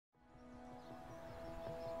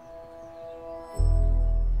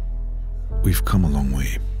We've come a long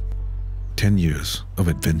way. 10 years of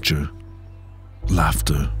adventure,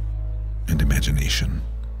 laughter, and imagination.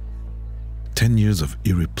 10 years of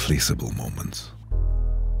irreplaceable moments.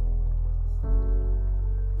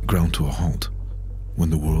 Ground to a halt when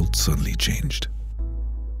the world suddenly changed.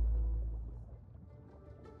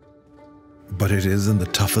 But it is in the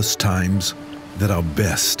toughest times that our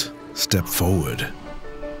best step forward.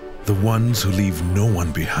 The ones who leave no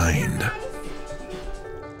one behind.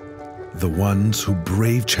 The ones who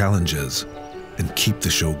brave challenges and keep the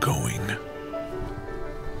show going.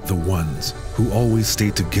 The ones who always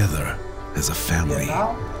stay together as a family. We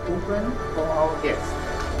are now open for our guests.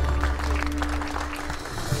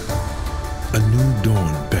 A new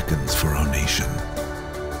dawn beckons for our nation.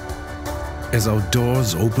 As our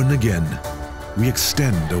doors open again, we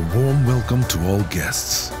extend a warm welcome to all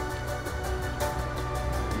guests.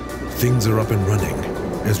 Things are up and running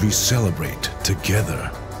as we celebrate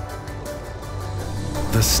together.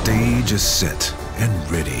 The stage is set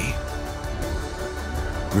and ready.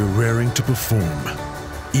 We're raring to perform,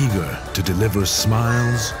 eager to deliver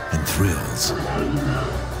smiles and thrills.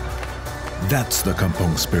 That's the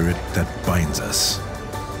Kampung Spirit that binds us,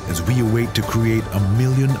 as we await to create a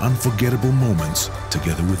million unforgettable moments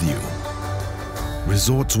together with you.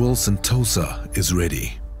 Resorts World Sentosa is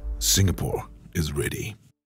ready. Singapore is ready.